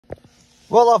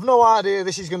Well, I've no idea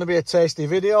this is going to be a tasty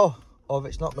video, or if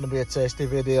it's not going to be a tasty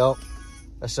video,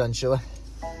 essentially.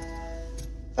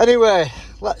 Anyway,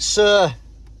 let's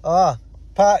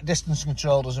park distance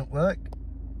control doesn't work.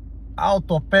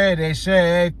 Autopede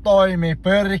se toimi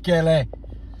perkele.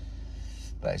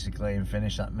 Basically, in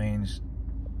Finnish, that means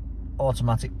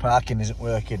automatic parking isn't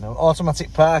working. Now,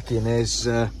 automatic parking is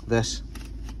this.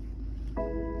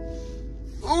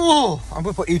 Oh, I'm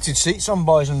going to put heated seats on,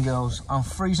 boys and girls. I'm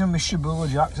freezing my Shibuya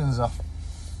Jacksons off.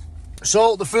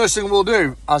 So, the first thing we'll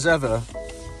do, as ever,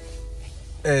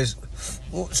 is,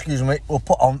 oh, excuse me, we'll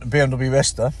put on BMW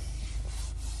Vista,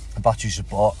 battery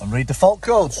support, and read the fault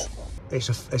codes. It's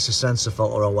a sensor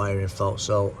fault or a wiring fault.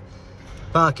 So,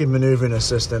 parking manoeuvring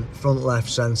assistant, front left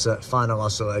sensor, final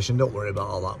oscillation. Don't worry about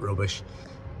all that rubbish.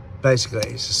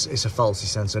 Basically, it's a faulty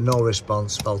sensor, no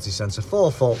response, faulty sensor,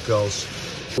 4 fault codes.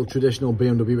 Traditional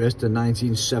BMW Vista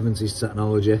 1970s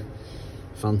technology,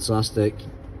 fantastic.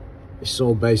 It's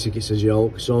so basic, it's a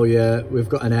joke. So yeah, we've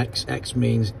got an X. X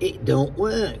means it don't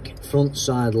work. Front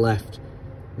side left.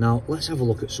 Now let's have a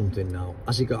look at something now.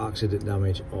 Has it got accident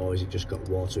damage, or has it just got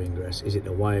water ingress? Is it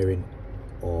the wiring,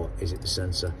 or is it the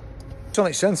sensor?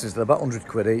 Sonic sensors, they're about 100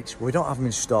 quid each. We don't have them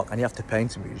in stock, and you have to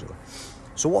paint them usually.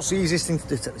 So what's the easiest thing to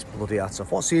do? Take this bloody hat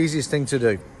off. What's the easiest thing to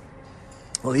do?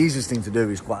 Well, the easiest thing to do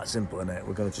is quite simple, isn't it?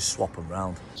 We're going to just swap them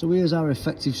round. So here's our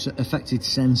affected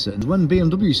sensor. When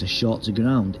BMW says short to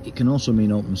ground, it can also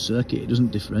mean open circuit. It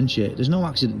doesn't differentiate. There's no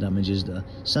accident damage, is there?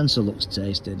 Sensor looks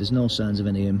tasty. There's no signs of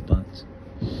any impact.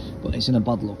 But it's in a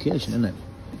bad location, isn't it?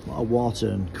 A lot of water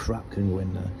and crap can go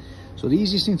in there. So the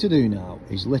easiest thing to do now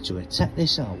is literally take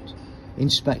this out,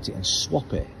 inspect it and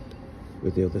swap it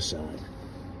with the other side.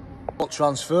 What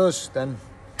transfers, then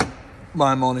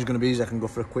my morning's going to be easy. I can go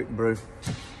for a quick brew.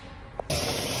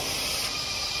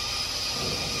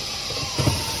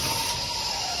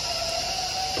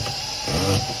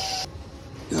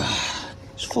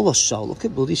 It's full of salt. Look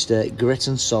at bloody state, grit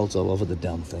and salt all over the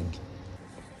damn thing.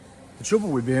 The trouble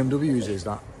with BMWs is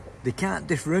that they can't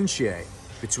differentiate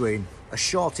between a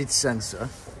shorted sensor,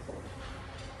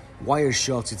 wires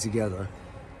shorted together,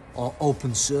 or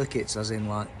open circuits, as in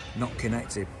like not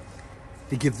connected.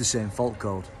 They give the same fault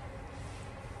code.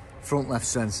 Front left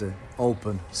sensor,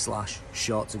 open /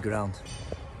 short to ground,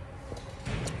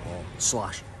 or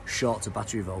 / short to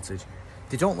battery voltage.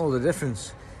 They don't know the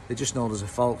difference. They just know there's a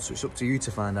fault, so it's up to you to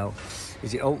find out.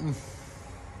 Is it open?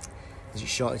 Is it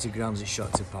shorted to ground? Is it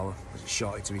shorted to power? Is it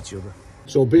shorted to each other?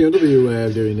 So BMW way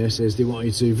of doing this is they want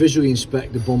you to visually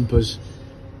inspect the bumpers,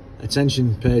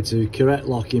 attention paid to correct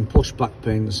locking, pushback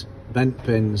pins, bent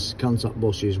pins, contact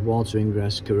bushes, water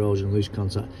ingress, corrosion, loose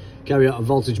contact. Carry out a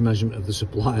voltage measurement of the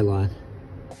supply line.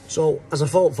 So, as a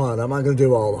fault finder, am I going to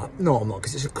do all that? No, I'm not,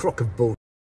 because it's a crock of bullshit.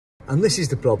 And this is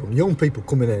the problem. Young people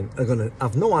coming in are going to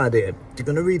have no idea. They're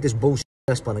going to read this bullshit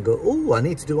test plan and go, oh, I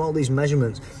need to do all these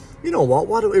measurements. You know what?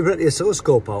 Why don't we rent the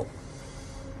oscilloscope out?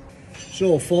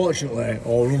 So, fortunately,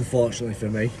 or unfortunately for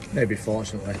me, maybe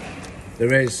fortunately,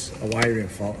 there is a wiring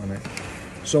fault on it.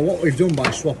 So what we've done by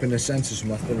swapping the sensors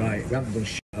from left to right, we haven't done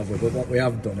shit, have we? But what we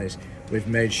have done is we've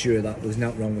made sure that there's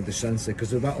nothing wrong with the sensor, because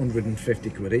they're about 150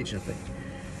 quid each, I think.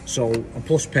 So, and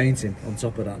plus painting on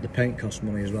top of that, the paint costs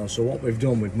money as well. So what we've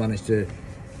done, we've managed to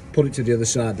put it to the other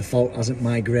side. The fault hasn't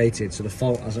migrated, so the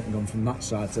fault hasn't gone from that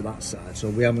side to that side. So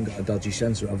we haven't got a dodgy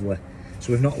sensor, have we?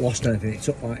 So we've not lost anything. It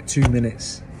took like 2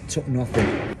 minutes, it took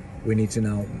nothing. We need to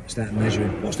now start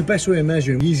measuring. What's the best way of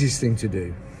measuring? The easiest thing to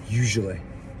do, usually,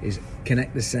 is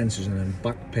connect the sensors and then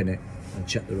back pin it and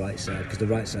check the right side, because the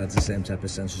right side's the same type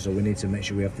of sensor, so we need to make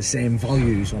sure we have the same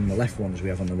values on the left one as we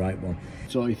have on the right one.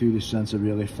 Talk you through this sensor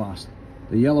really fast.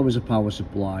 The yellow is a power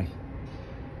supply,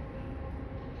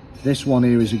 this one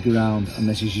here is a ground, and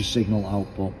this is your signal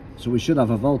output. So we should have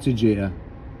a voltage here,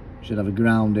 we should have a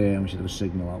ground here, and we should have a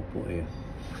signal output here.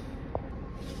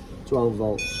 12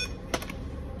 volts.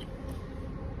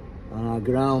 And our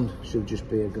ground should just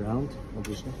be a ground,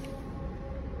 obviously.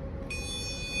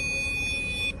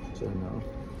 Turn that on.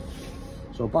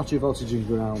 So battery voltage and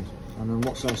ground, and then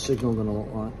what's our signal going to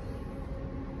look like?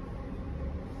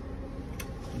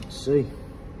 Let's see.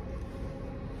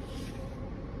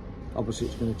 Obviously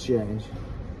it's going to change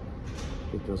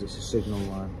because it's a signal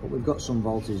line, but we've got some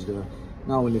voltage there.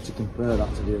 Now we need to compare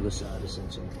that to the other side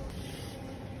essentially.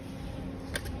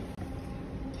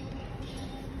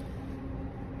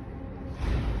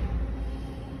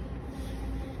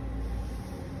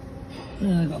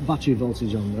 I've got battery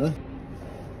voltage on there,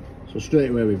 so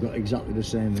straight away we've got exactly the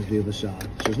same as the other side.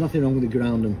 So there's nothing wrong with the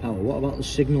ground and power. What about the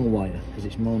signal wire? Because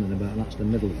it's moaning about, that's the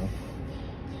middle one.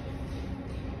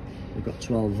 We've got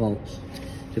 12 volts.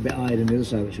 It's a bit higher than the other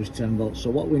side, which was 10 volts. So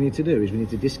what we need to do is we need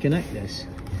to disconnect this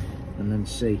and then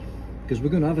see, because we're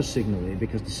going to have a signal here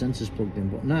because the sensor's plugged in,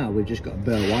 but now we've just got a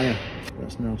bare wire.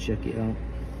 Let's now check it out.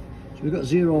 So we've got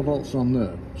 0 volts on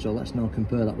there, so let's now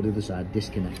compare that with the other side,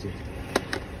 disconnected.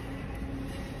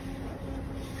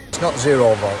 It's not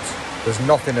 0 volts, there's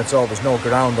nothing at all, there's no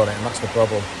ground on it, and that's the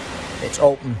problem. It's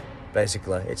open,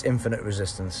 basically, it's infinite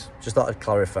resistance. Just thought I'd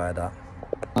clarify that.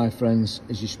 Hi friends,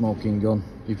 is your smoking gun.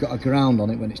 You've got a ground on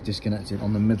it when it's disconnected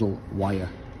on the middle wire.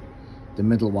 The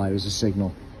middle wire is a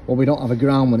signal. Well, we don't have a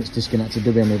ground when it's disconnected,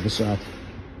 do we, on the other side?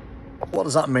 What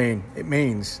does that mean? It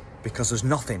means because there's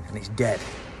nothing and it's dead.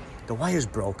 The wire's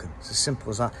broken, it's as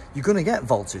simple as that. You're going to get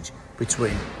voltage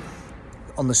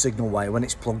on the signal wire when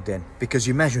it's plugged in because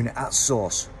you're measuring it at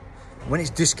source. When it's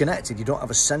disconnected, you don't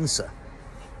have a sensor,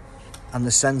 and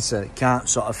the sensor can't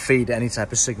sort of feed any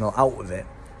type of signal out of it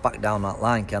back down that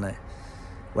line, can it,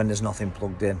 when there's nothing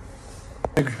plugged in.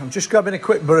 I'm just grabbing a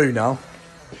quick brew now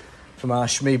from our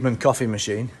Schmiedman coffee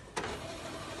machine.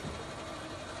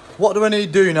 What do I need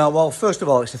to do now? Well, first of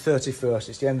all, it's the 31st,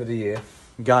 it's the end of the year.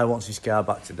 The guy wants his car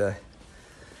back today.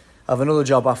 I have another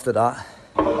job after that,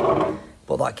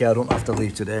 but that car don't have to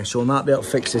leave today, so I might be able to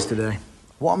fix this today.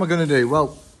 What am I going to do?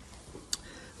 Well,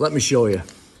 let me show you.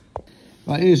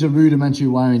 Right, here's a rudimentary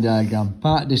wiring diagram.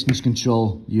 Part distance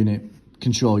control unit,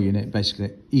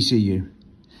 basically, ECU.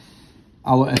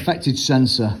 Our affected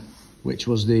sensor, which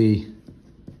was the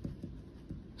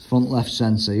front left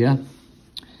sensor, yeah?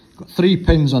 Got 3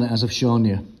 pins on it, as I've shown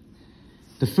you.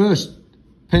 The first,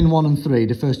 pin 1 and 3,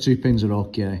 the first 2 pins are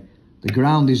okay. The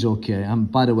ground is okay,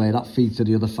 and by the way, that feeds to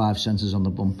the other 5 sensors on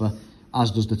the bumper, as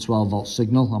does the 12 volt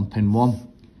signal on pin 1.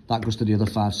 That goes to the other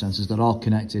 5 sensors, they're all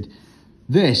connected.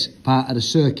 This part of the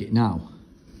circuit now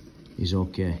is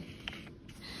okay.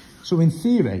 So in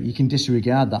theory, you can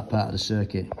disregard that part of the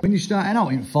circuit. When you're starting out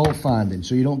in fault finding,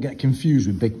 so you don't get confused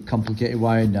with big complicated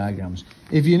wiring diagrams,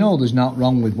 if you know there's not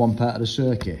wrong with one part of the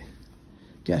circuit,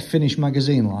 get a finished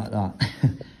magazine like that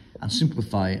and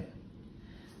simplify it.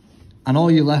 And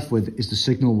all you're left with is the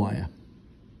signal wire.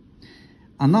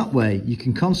 And that way you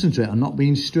can concentrate on not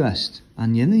being stressed.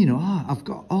 And you know,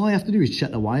 all I have to do is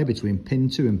check the wire between pin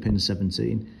 2 and pin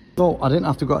 17. So I didn't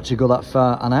have to actually go that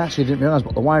far, and I actually didn't realise,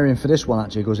 but the wiring for this one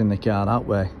actually goes in the car that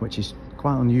way, which is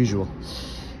quite unusual.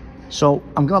 So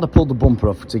I'm glad I pulled the bumper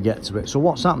off to get to it. So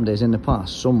what's happened is, in the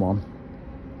past, someone,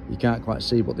 you can't quite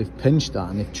see, but they've pinched that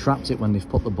and they've trapped it when they've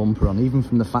put the bumper on, even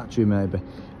from the factory maybe,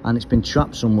 and it's been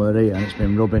trapped somewhere here and it's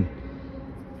been rubbing.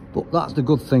 But that's the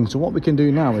good thing. So what we can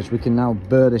do now is we can now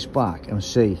burr this back and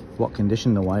see what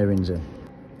condition the wiring's in.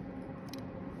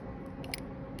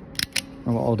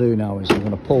 And what I'll do now is I'm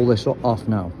going to pull this off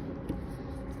now,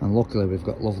 and luckily we've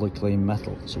got lovely clean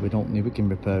metal, so we can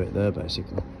repair it there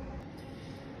basically.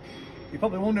 You're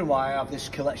probably wondering why I have this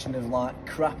collection of like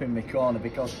crap in my corner,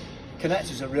 because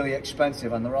connectors are really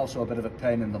expensive and they're also a bit of a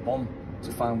pain in the bum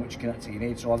to find which connector you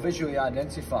need. So I visually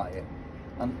identify it,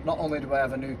 and not only do I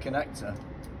have a new connector,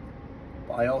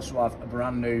 but I also have a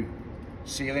brand new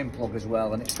sealing plug as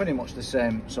well, and it's pretty much the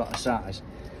same sort of size.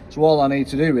 So all I need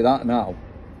to do with that now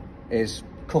is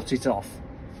cut it off,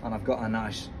 and I've got a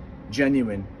nice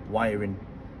genuine wiring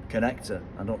connector.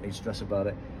 I don't need to stress about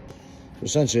it. So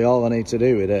essentially all I need to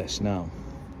do with this now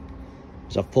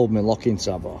is I've pulled my locking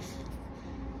tab off,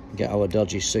 get our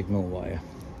dodgy signal wire,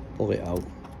 pull it out,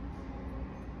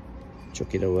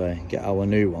 chuck it away, get our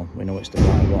new one, we know it's the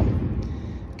right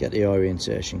one, get the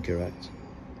orientation correct.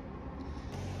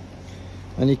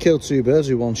 And you kill 2 birds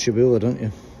with one shaboola, don't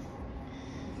you?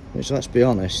 Which, let's be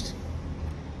honest,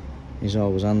 is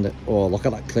always handy. Oh, look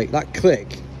at that click. That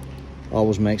click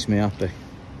always makes me happy.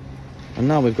 And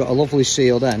now we've got a lovely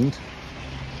sealed end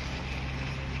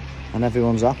and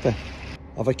everyone's happy.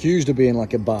 I've accused of being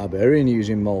like a barbarian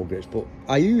using mold grips, but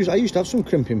I used to have some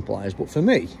crimping pliers, but for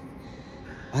me,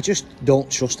 I just don't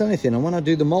trust anything. And when I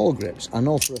do the mold grips, I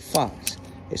know for a fact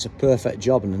it's a perfect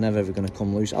job and they're never ever going to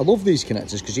come loose. I love these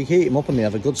connectors because you heat them up and they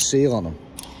have a good seal on them.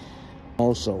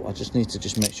 Also, I just need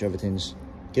to make sure everything's,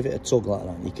 give it a tug like that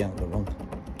and you can't go wrong.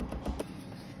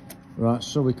 Right,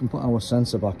 so we can put our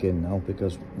sensor back in now,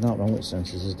 because not wrong with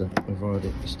sensors, is there? We've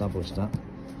already established that.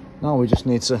 Now we just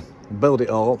need to build it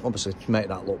all up, obviously to make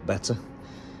that look better.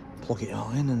 Plug it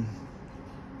all in and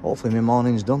hopefully my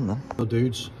morning's done then. So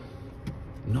dudes,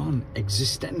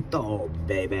 non-existento,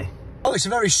 baby. Well, it's a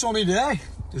very sunny day.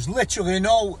 There's literally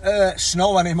no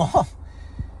snow anymore.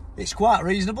 It's quite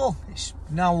reasonable. It's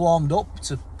now warmed up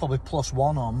to probably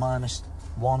 +1 or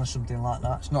 -1 or something like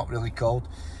that. It's not really cold.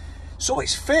 So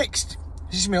it's fixed.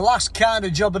 This is my last kind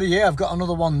of job of the year. I've got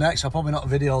another one next. I'll probably not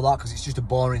video that because it's just a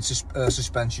boring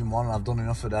suspension one and I've done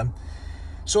enough of them.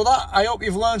 So that, I hope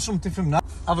you've learned something from that.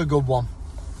 Have a good one.